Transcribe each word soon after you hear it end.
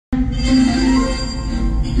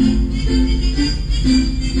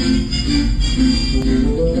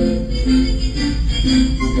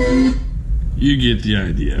You get the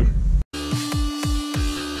idea.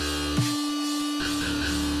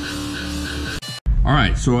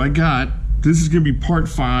 Alright, so this is going to be part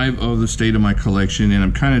 5 of the state of my collection, and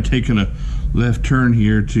I'm kind of taking a left turn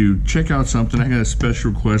here to check out something. I got a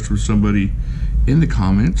special request from somebody in the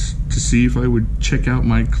comments to see if I would check out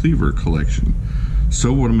my Cleaver collection.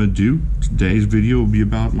 So what I'm going to do, today's video will be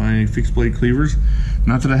about my fixed blade cleavers.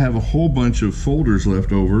 Not that I have a whole bunch of folders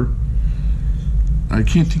left over. I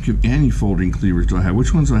can't think of any folding cleavers do I have.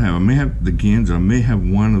 Which ones do I have? I may have the Ganza. I may have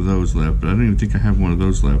one of those left, but I don't even think I have one of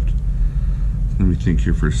those left. Let me think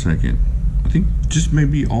here for a second. I think just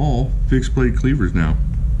maybe all fixed blade cleavers now.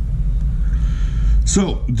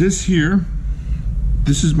 So this here,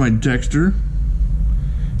 this is my Dexter.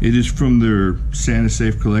 It is from their Santa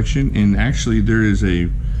Safe collection, and actually there is a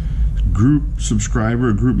group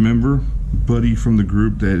subscriber, a group member, buddy from the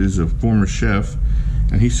group that is a former chef,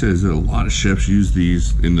 and he says that a lot of chefs use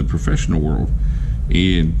these in the professional world,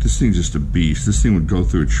 and this thing's just a beast. This thing would go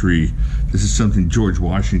through a tree. This is something George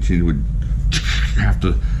Washington would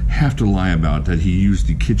have to lie about, that he used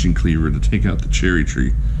the kitchen cleaver to take out the cherry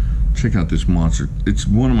tree. Check out this monster. It's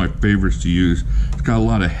one of my favorites to use. It's got a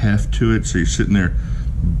lot of heft to it, so you're sitting there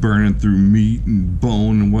burning through meat and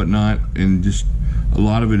bone and whatnot, and just a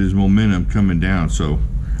lot of it is momentum coming down. So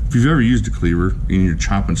if you've ever used a cleaver and you're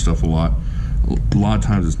chopping stuff a lot of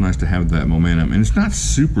times it's nice to have that momentum, and it's not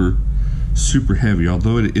super heavy,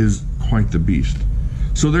 although it is quite the beast.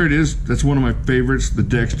 So there it is. That's one of my favorites, the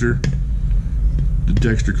Dexter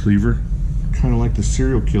Cleaver. Kind of like the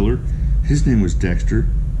serial killer. His name was Dexter.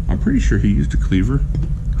 I'm pretty sure he used a cleaver.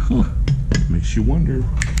 Huh. Makes you wonder.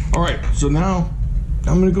 Alright, so now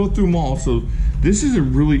I'm going to go through them all. So this is a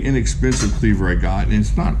really inexpensive cleaver I got, and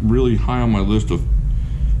it's not really high on my list of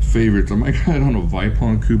favorites. I might get it on a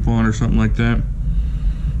Vipon coupon or something like that.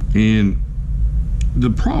 And the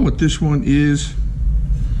problem with this one is,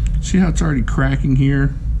 see how it's already cracking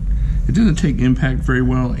here? It doesn't take impact very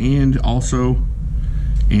well, and also,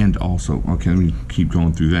 okay, let me keep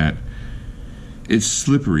going through that. It's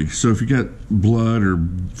slippery, so if you got blood or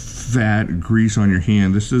fat or grease on your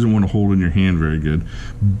hand, this doesn't want to hold in your hand very good.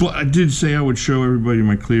 But I did say I would show everybody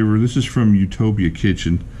my cleaver. This is from Utopia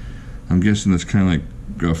Kitchen. I'm guessing that's kind of like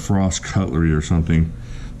a Frost cutlery or something.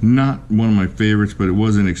 Not one of my favorites, but it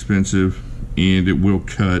was inexpensive, and it will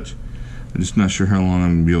cut. I'm just not sure how long I'm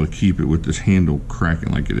going to be able to keep it with this handle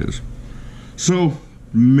cracking like it is. So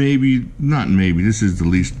maybe, not maybe, this is the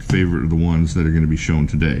least favorite of the ones that are going to be shown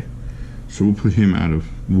today. So we'll put him out of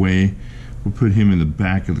way. We'll put him in the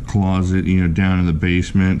back of the closet, you know, down in the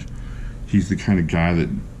basement. He's the kind of guy that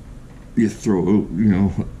you throw, you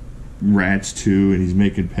know, rats to, and he's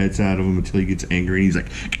making pets out of them until he gets angry, and he's like,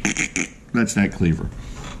 that's that cleaver.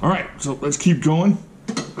 All right, so let's keep going.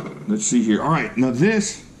 Let's see here. All right, now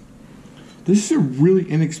this is a really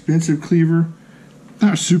inexpensive cleaver.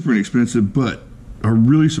 Not super inexpensive, but a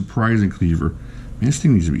really surprising cleaver. Man, this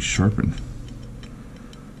thing needs to be sharpened.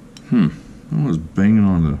 I was banging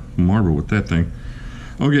on the marble with that thing.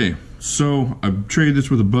 Okay, so I traded this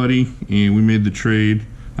with a buddy, and we made the trade.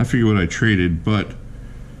 I forget what I traded, but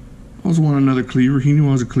I also wanted another cleaver. He knew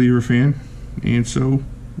I was a Cleaver fan, and so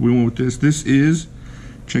we went with this. This is,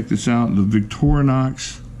 check this out, the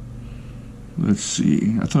Victorinox. Let's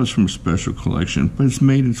see, I thought it was from a special collection, but it's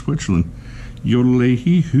made in Switzerland.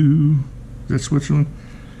 Yodelay-hee-hoo. Is that Switzerland?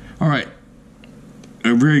 Alright,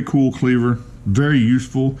 a very cool cleaver, very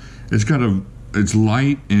useful. It's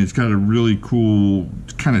light, and it's got a really cool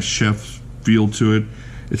kind of chef feel to it.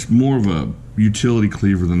 It's more of a utility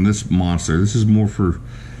cleaver than this monster. This is more for,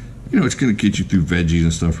 you know, it's going to get you through veggies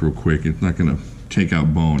and stuff real quick. It's not going to take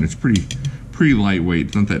out bone. It's pretty lightweight.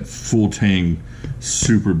 It's not that full tang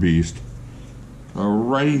super beast.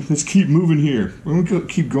 Alrighty, let's keep moving here. We're going to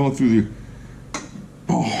keep going through the...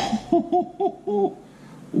 Oh,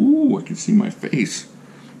 ooh, I can see my face.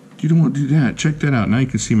 You don't want to do that. Check that out. Now you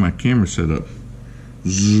can see my camera set up.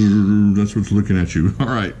 That's what's looking at you.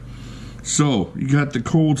 Alright, so you got the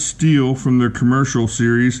Cold Steel from their commercial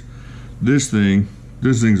series. This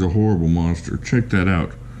thing's a horrible monster. Check that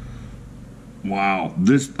out. Wow,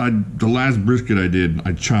 the last brisket I did,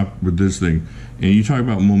 I chopped with this thing. And you talk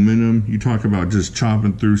about momentum, you talk about just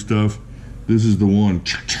chopping through stuff. This is the one.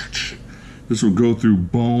 This will go through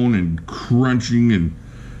bone and crunching, and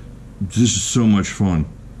this is so much fun.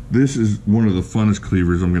 This is one of the funnest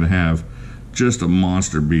cleavers I'm going to have. Just a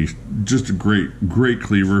monster beast. Just a great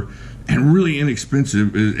cleaver, and really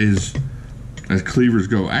inexpensive as cleavers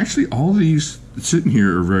go. Actually, all these sitting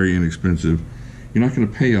here are very inexpensive. You're not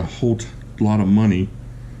going to pay a whole lot of money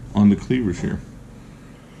on the cleavers here.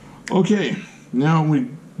 Okay, now we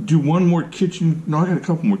do one more kitchen. No, I got a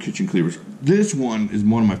couple more kitchen cleavers. This one is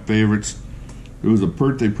one of my favorites. It was a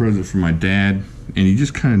birthday present from my dad, and he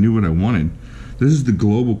just kind of knew what I wanted. This is the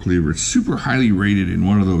Global Cleaver. It's super highly rated in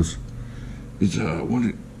one of those. It's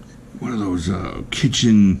one of those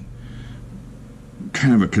kitchen,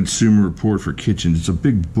 kind of a consumer report for kitchens. It's a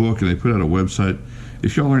big book, and they put out a website.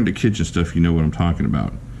 If y'all are into kitchen stuff, you know what I'm talking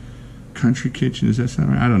about. Country Kitchen, does that sound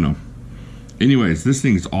right? I don't know. Anyways, this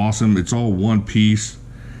thing is awesome. It's all one piece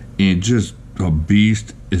and just a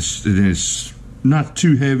beast. It's not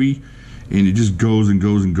too heavy, and it just goes and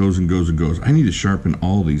goes and goes and goes and goes. I need to sharpen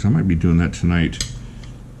all these. I might be doing that tonight.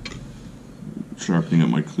 Sharpening up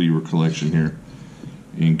my cleaver collection here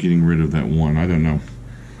and getting rid of that one. I don't know.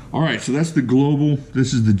 All right, so that's the Global.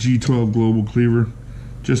 This is the G12 Global Cleaver.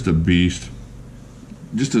 Just a beast.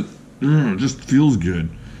 Just feels good.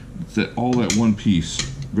 It's all that one piece.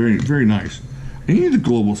 Very, very nice. Any of the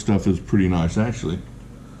Global stuff is pretty nice, actually.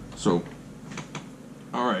 So,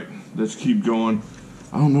 all right, let's keep going.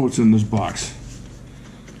 I don't know what's in this box.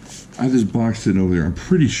 I have this box sitting over there. I'm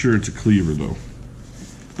pretty sure it's a cleaver, though.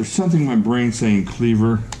 There's something in my brain saying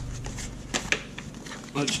cleaver.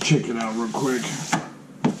 Let's check it out real quick.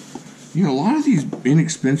 You know, a lot of these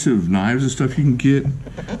inexpensive knives and stuff you can get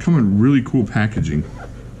come in really cool packaging.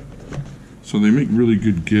 So they make really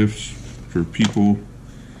good gifts for people.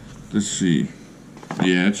 Let's see.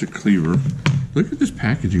 Yeah, it's a cleaver. Look at this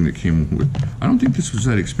packaging that came with. I don't think this was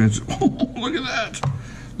that expensive. Oh, look at that.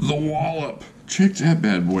 The Wallop. Check that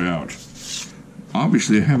bad boy out.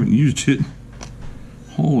 Obviously, I haven't used it.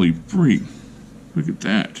 Holy freak. Look at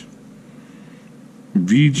that.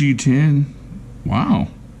 VG10. Wow.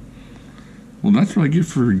 Well, that's what I get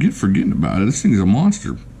for forgetting about it. This thing's a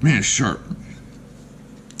monster. Man, it's sharp.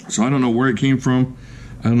 So I don't know where it came from.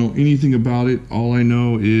 I don't know anything about it. All I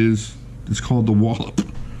know is it's called the Wallop.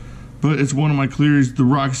 But it's one of my cleavers, the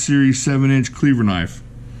Rock Series 7-inch cleaver knife.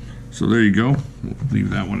 So there you go. We'll leave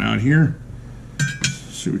that one out here.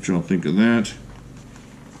 See what y'all think of that.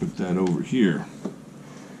 Put that over here.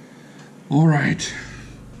 All right.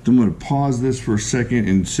 I'm going to pause this for a second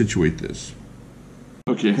and situate this.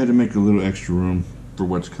 Okay, I had to make a little extra room for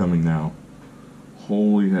what's coming now.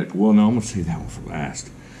 Holy heck. Well, no, I'm going to save that one for last.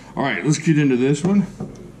 All right, let's get into this one.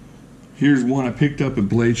 Here's one I picked up at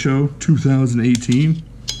Blade Show 2018.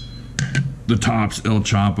 The Tops El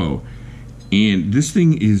Chapo. And this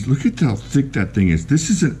thing is, look at how thick that thing is. This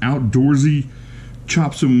is an outdoorsy,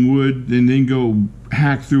 chop some wood and then go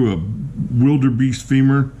hack through a wildebeest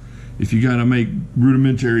femur. If you got to make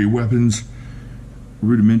rudimentary weapons.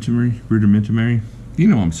 Rudimentary? You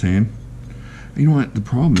know what I'm saying. You know what the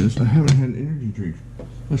problem is? I haven't had an energy drink.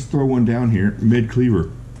 Let's throw one down here. Mid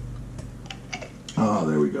cleaver. Oh,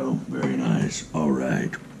 there we go. Very nice. All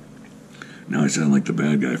right. Now I sound like the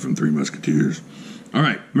bad guy from Three Musketeers. All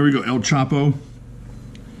right, here we go. El Chapo.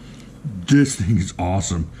 This thing is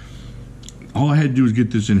awesome. All I had to do was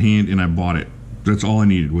get this in hand, and I bought it. That's all I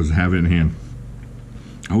needed was to have it in hand.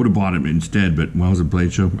 I would have bought it instead, but when I was at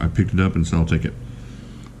Blade Show, I picked it up and said I'll take it.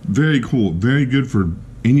 Very cool. Very good for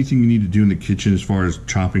anything you need to do in the kitchen as far as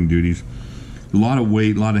chopping duties. A lot of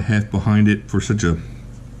weight, a lot of heft behind it for such a,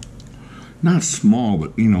 not small,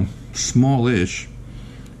 but, you know, smallish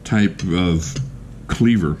type of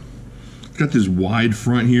cleaver. It's got this wide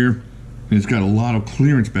front here, and it's got a lot of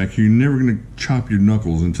clearance back here. You're never going to chop your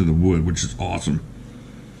knuckles into the wood, which is awesome.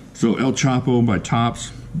 So El Chapo by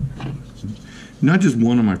Tops. Not just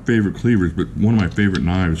one of my favorite cleavers, but one of my favorite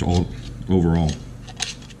knives all overall.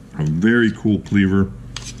 A very cool cleaver.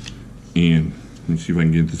 And let me see if I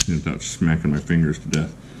can get this in without smacking my fingers to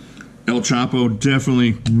death. El Chapo,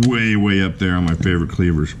 definitely way, way up there on my favorite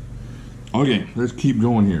cleavers. Okay, let's keep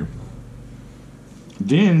going here.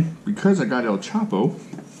 Then, because I got El Chapo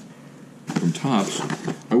from Tops,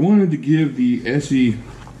 I wanted to give the SE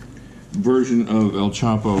version of El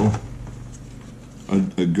Chapo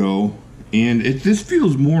a go. And this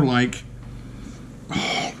feels more like,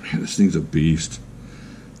 oh man, this thing's a beast.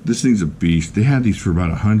 This thing's a beast. They had these for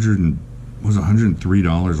about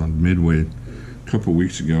 $103 on Midway a couple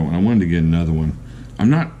weeks ago, and I wanted to get another one. I'm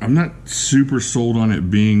not super sold on it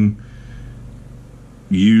being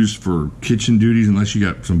used for kitchen duties unless you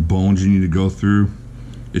got some bones you need to go through.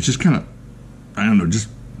 It's just kind of, I don't know, just,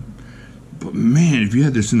 but man, if you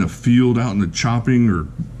had this in the field out in the chopping, or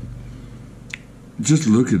just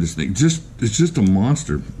look at this thing, it's just a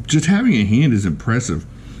monster. Just having a hand is impressive.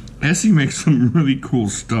 Essie makes some really cool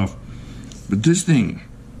stuff, but this thing,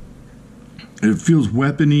 it feels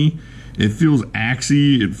weapony, it feels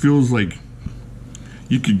axey, it feels like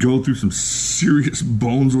you could go through some serious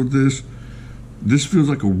bones with this. This feels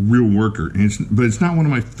like a real worker, and but it's not one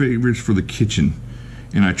of my favorites for the kitchen.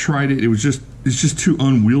 and I tried it. It's just too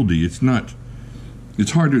unwieldy. It's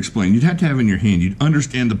hard to explain. You'd have to have it in your hand. You'd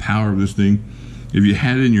understand the power of this thing if you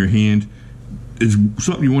had it in your hand. It's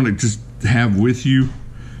something you want to just have with you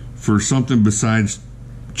for something besides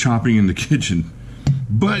chopping in the kitchen.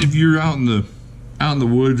 But if you're out in the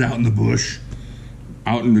woods, out in the bush,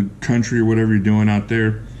 out in the country, or whatever you're doing out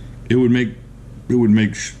there, it would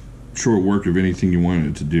make short work of anything you wanted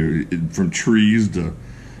it to do, from trees to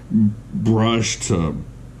brush to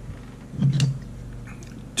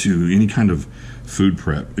any kind of food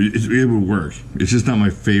prep. It would work. It's just not my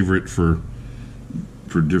favorite for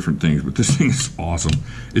different things, but this thing is awesome.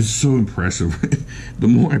 It's so impressive. The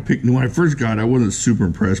more I picked, when I first got it, I wasn't super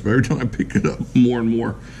impressed, but every time I pick it up more and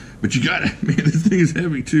more. But you gotta, man, this thing is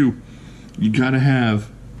heavy too. You gotta have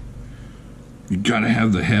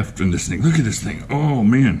the heft in this thing. Look at this thing. Oh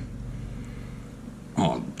man.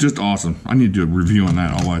 Oh, just awesome. I need to do a review on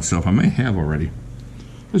that all by itself. I may have already.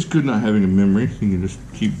 It's good not having a memory. You can just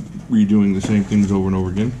keep redoing the same things over and over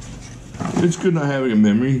again. It's good not having a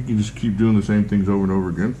memory. You can just keep doing the same things over and over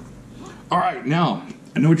again. All right, now,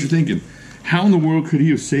 I know what you're thinking. How in the world could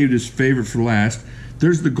he have saved his favorite for last?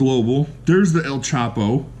 There's the Global. There's the El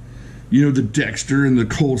Chapo. You know, the Dexter and the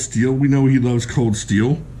Cold Steel. We know he loves Cold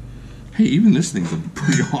Steel. Hey, even this thing's a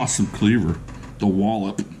pretty awesome cleaver. The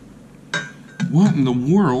Wallop. What in the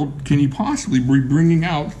world can he possibly be bringing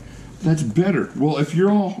out that's better? Well, if you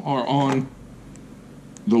all are on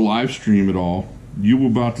the live stream at all,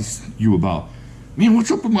 man,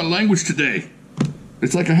 what's up with my language today?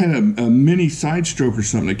 It's like I had a mini side stroke or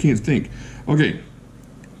something. I can't think. Okay,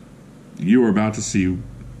 you are about to see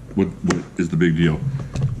what is the big deal.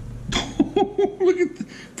 Look at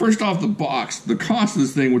first off, the box. The cost of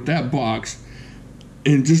this thing with that box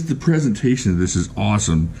and just the presentation of this is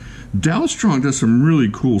awesome. Dallas Strong does some really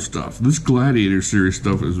cool stuff. This Gladiator series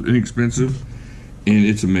stuff is inexpensive and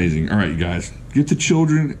it's amazing. All right, you guys, get the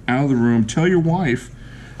children out of the room. Tell your wife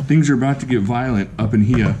things are about to get violent up in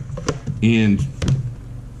here, and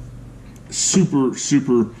super,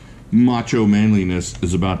 super macho manliness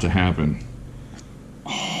is about to happen.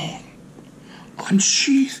 Oh,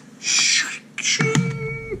 unsheath.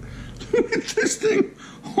 Look at this thing.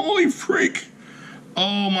 Holy freak.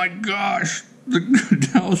 Oh my gosh. The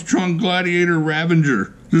Dallas Strong Gladiator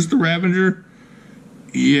Ravager. Is this the Ravager?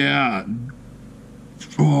 Yeah.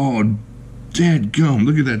 Oh, dadgum.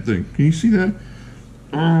 Look at that thing. Can you see that?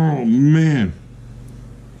 Oh, man.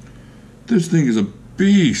 This thing is a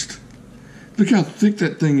beast. Look how thick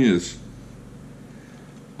that thing is.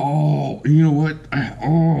 Oh, you know what?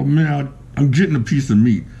 Oh, man. I'm getting a piece of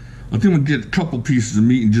meat. I think I'm going to get a couple pieces of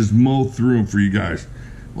meat and just mow through them for you guys.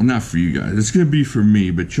 Well, not for you guys. It's going to be for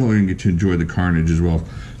me, but y'all are going to get to enjoy the carnage as well.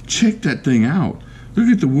 Check that thing out. Look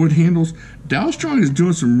at the wood handles. Dallas Strong is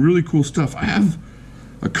doing some really cool stuff. I have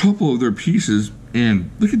a couple of their pieces, and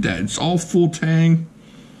look at that. It's all full tang.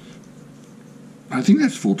 I think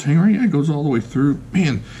that's full tang, right? Yeah, it goes all the way through.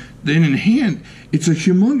 Man, then in hand, it's a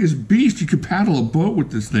humongous beast. You could paddle a boat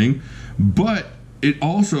with this thing, but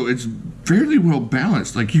it's fairly well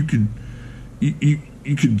balanced. Like you could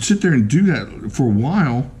sit there and do that for a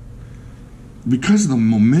while because of the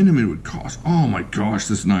momentum it would cost. Oh my gosh,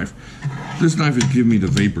 this knife is giving me the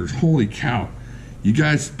vapors. Holy cow. You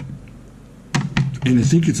guys, and I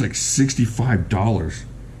think it's like $65.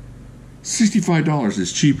 $65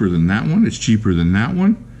 is cheaper than that one. It's cheaper than that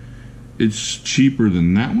one. It's cheaper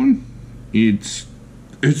than that one. It's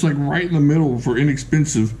like right in the middle for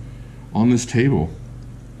inexpensive on this table.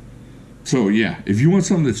 So yeah, if you want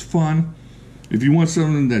something that's fun, if you want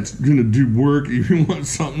something that's gonna do work, if you want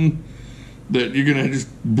something that you're gonna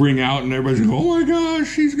just bring out and everybody's like, oh my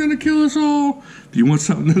gosh, he's gonna kill us all. If you want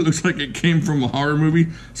something that looks like it came from a horror movie,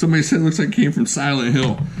 somebody said it looks like it came from Silent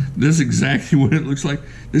Hill. This is exactly what it looks like.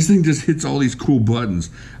 This thing just hits all these cool buttons.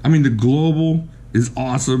 I mean, the Global is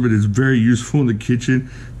awesome. It is very useful in the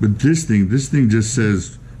kitchen, but this thing just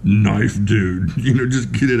says knife dude. You know,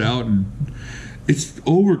 just get it out. And it's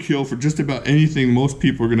overkill for just about anything most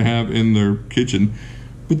people are gonna have in their kitchen,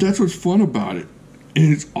 but that's what's fun about it.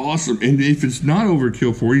 And it's awesome. And if it's not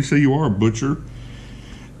overkill for you, say you are a butcher,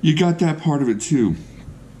 you got that part of it too.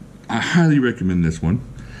 I highly recommend this one.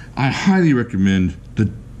 I highly recommend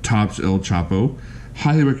the Tops El Chapo.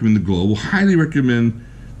 Highly recommend the Global. Highly recommend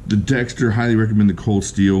the Dexter. Highly recommend the Cold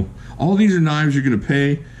Steel. All these are knives you're going to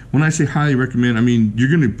pay. When I say highly recommend, I mean you're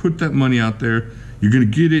going to put that money out there. You're going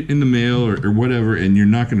to get it in the mail or whatever, and you're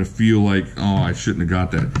not going to feel like, oh, I shouldn't have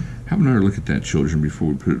got that. Have another look at that, children, before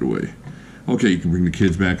we put it away. Okay, you can bring the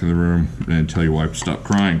kids back in the room and tell your wife to stop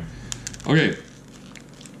crying. Okay,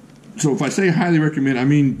 so if I say highly recommend, I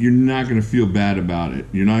mean you're not going to feel bad about it.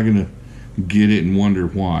 You're not going to get it and wonder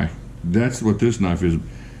why. That's what this knife is.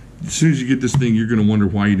 As soon as you get this thing, you're going to wonder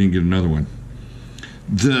why you didn't get another one.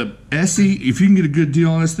 The Essie, if you can get a good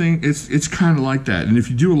deal on this thing, it's kind of like that. And if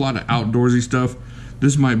you do a lot of outdoorsy stuff,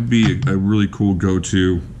 this might be a really cool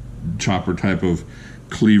go-to chopper type of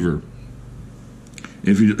cleaver.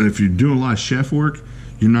 If you're doing a lot of chef work,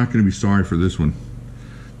 you're not going to be sorry for this one.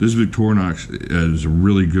 This Victorinox is a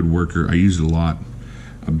really good worker. I use it a lot.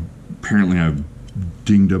 Apparently I've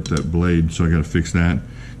dinged up that blade, so I got to fix that.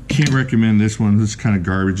 Can't recommend this one. This is kind of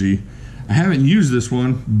garbagey. I haven't used this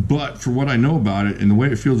one, but for what I know about it and the way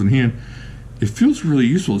it feels in hand, it feels really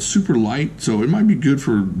useful. It's super light, so it might be good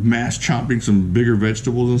for mass chopping some bigger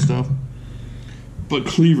vegetables and stuff. But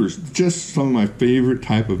cleavers, just some of my favorite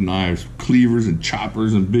type of knives. Cleavers and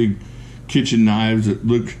choppers and big kitchen knives that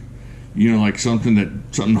look, you know, like something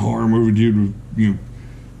horror movie dude with, you know,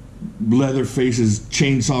 Leatherface's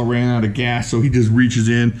chainsaw ran out of gas, so he just reaches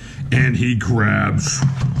in and he grabs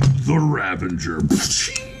the Ravager.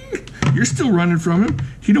 You're still running from him.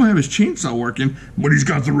 He don't have his chainsaw working, but he's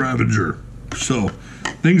got the Ravager. So,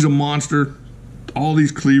 thing's a monster. All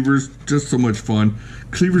these cleavers, just so much fun.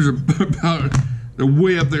 Cleavers are they're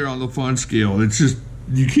way up there on the fun scale. It's just,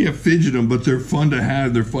 you can't fidget them, but they're fun to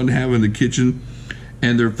have. They're fun to have in the kitchen,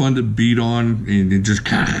 and they're fun to beat on, and just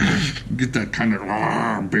kind of get that kind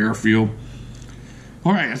of bear feel.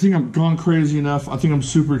 All right, I think I've gone crazy enough. I think I'm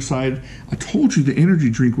super excited. I told you the energy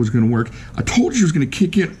drink was going to work. I told you it was going to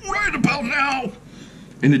kick in right about now,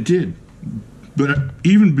 and it did. But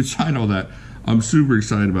even beside all that, I'm super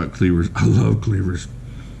excited about cleavers. I love cleavers.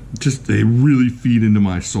 Just, they really feed into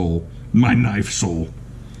my soul, my knife soul.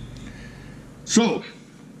 So,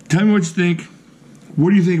 tell me what you think. What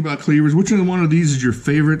do you think about cleavers? Which one of these is your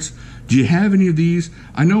favorites? Do you have any of these?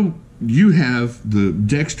 I know you have the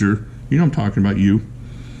Dexter. You know I'm talking about you.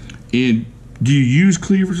 And do you use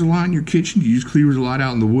cleavers a lot in your kitchen? Do you use cleavers a lot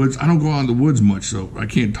out in the woods? I don't go out in the woods much, so I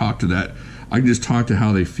can't talk to that. I can just talk to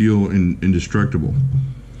how they feel indestructible.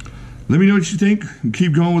 Let me know what you think.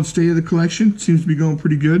 Keep going with State of the Collection. Seems to be going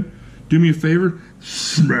pretty good. Do me a favor.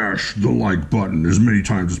 Smash the like button as many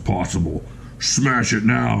times as possible. Smash it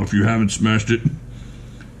now if you haven't smashed it.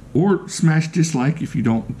 Or smash dislike if you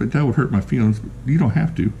don't, but that would hurt my feelings. But you don't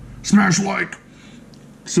have to. Smash like.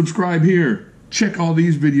 Subscribe here. Check all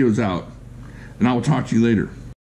these videos out. And I will talk to you later.